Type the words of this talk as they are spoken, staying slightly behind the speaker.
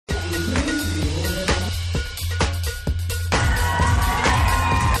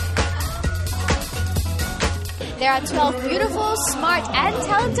There are 12 beautiful, smart and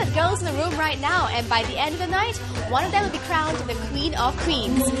talented girls in the room right now, and by the end of the night, one of them will be crowned the Queen of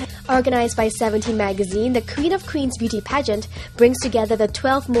Queens. Organized by 17 magazine, the Queen of Queens beauty pageant brings together the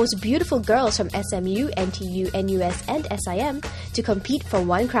 12 most beautiful girls from SMU, NTU, NUS and SIM to compete for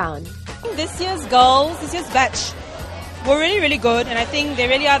one crown. This year's batch were really good, and I think they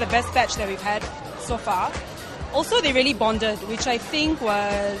really are the best batch that we've had so far. Also, they really bonded, which I think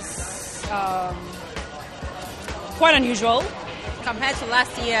was quite unusual. Compared to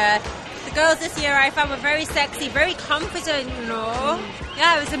last year, the girls this year I found were very sexy, very confident, you know.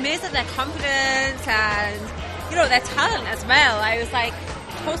 Yeah, I was amazed at their confidence and, you know, their talent as well. I was like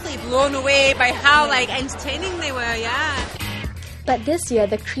totally blown away by how like entertaining they were, yeah. But this year,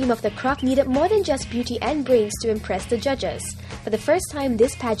 the cream of the crop needed more than just beauty and brains to impress the judges. For the first time,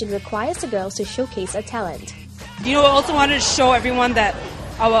 this pageant requires the girls to showcase a talent. You know, I also wanted to show everyone that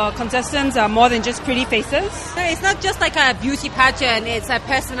our contestants are more than just pretty faces. It's not just like a beauty pageant, it's a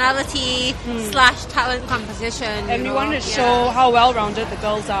personality / talent competition. And we wanted to show how well-rounded the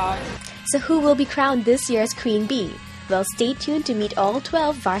girls are. So who will be crowned this year's Queen Bee? Well, stay tuned to meet all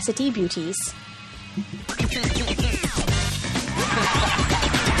 12 varsity beauties.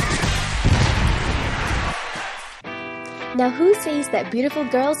 Now, who says that beautiful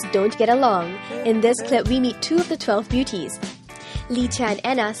girls don't get along? In this clip, we meet two of the 12 beauties. Licha and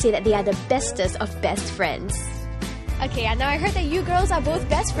Anna say that they are the bestest of best friends. Okay, and now I heard that you girls are both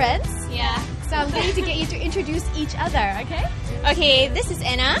best friends. Yeah. So I'm going to get you to introduce each other, okay? Okay, this is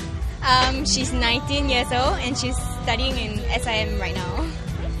Anna. She's 19 years old and she's studying in SIM right now.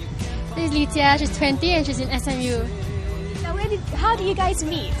 This is Licha. She's 20 and she's in SMU. Now, how do you guys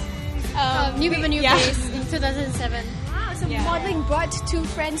meet? New People, New Face in 2007. So modeling brought two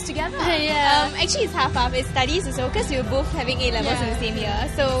friends together? Yeah. Actually, it's half-half. It's studies also because we were both having A-levels in the same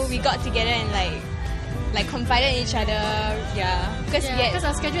year. So we got together and like confided in each other. Yeah. Because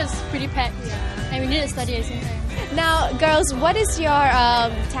our schedule is pretty packed. Yeah. And we need to study at the same time. Now, girls, what is your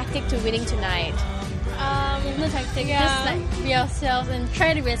tactic to winning tonight? No tactic. Just like be ourselves and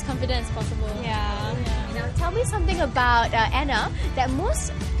try to be as confident as possible. Yeah. Now, tell me something about Anna that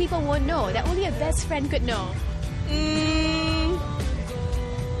most people won't know, that only a best friend could know.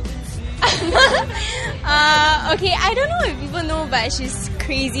 Okay, I don't know if people know, but she's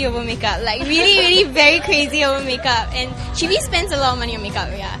crazy over makeup. Like really very crazy over makeup, and she really spends a lot of money on makeup.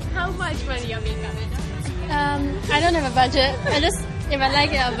 Yeah. How much money on makeup? I don't have a budget. If I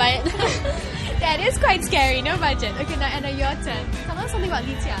like it, I'll buy it. That is quite scary. No budget. Okay, now Anna, your turn. Tell us something about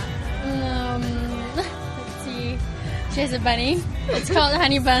Licha. Let's see. She has a bunny. It's called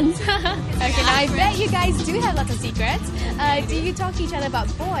Honey Buns. Okay, now I bet you guys do have lots of secrets. Do you talk to each other about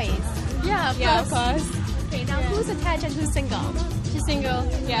boys? Yeah, of course. Okay, now who's attached and who's single? She's single.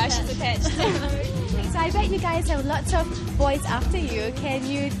 Yeah, she's attached. Okay, so I bet you guys have lots of boys after you. Can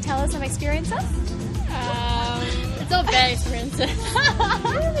you tell us some experiences? It's all bad experiences.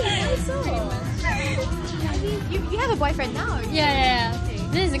 Really? So? You have a boyfriend now? Yeah. Okay.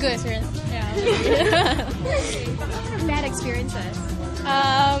 This is a good experience. Yeah. What kind of bad experiences?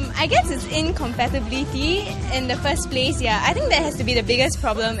 I guess it's incompatibility in the first place. Yeah, I think that has to be the biggest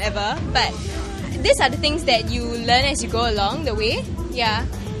problem ever. But these are the things that you learn as you go along the way. Yeah,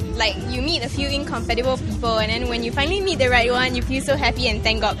 like you meet a few incompatible people, and then when you finally meet the right one, you feel so happy and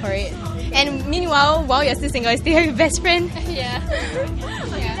thank God for it. And meanwhile, while you're still single, you still have your best friend. Yeah.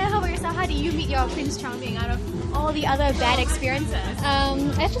 Okay, now how about yourself? How do you meet your Prince Charming out of all the other bad experiences?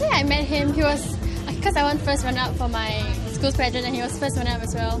 Actually, I met him. He was because I won first runner-up for my school's pageant, and he was first runner-up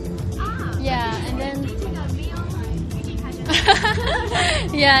as well. Yeah, and then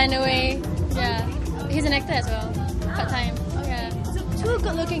yeah, in a way, yeah. He's an actor as well, part-time. Yeah. So two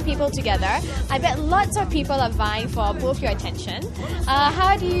good-looking people together. I bet lots of people are vying for both your attention.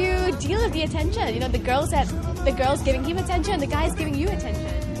 How do you deal with the attention? You know, the girls giving him attention, the guys giving you attention.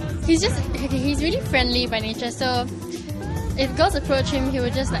 He's really friendly by nature, so if girls approach him, he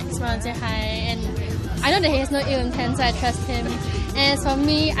would just like smile and say hi. And I know that he has no ill intent, so I trust him. And as for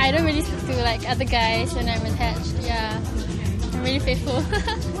me, I don't really speak to like other guys when I'm attached. Yeah, I'm really faithful.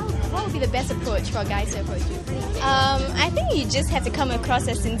 What would be the best approach for guys to approach you? I think you just have to come across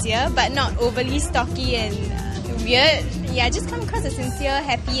as sincere, but not overly stocky and weird. Yeah, just come across as sincere,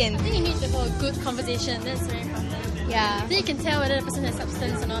 happy, and I think you need to hold a good conversation. That's very important. Yeah. Then you can tell whether the person has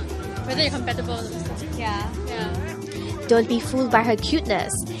substance or not, whether you're compatible with the person. Yeah. Don't be fooled by her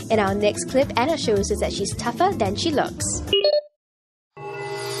cuteness. In our next clip, Anna shows us that she's tougher than she looks.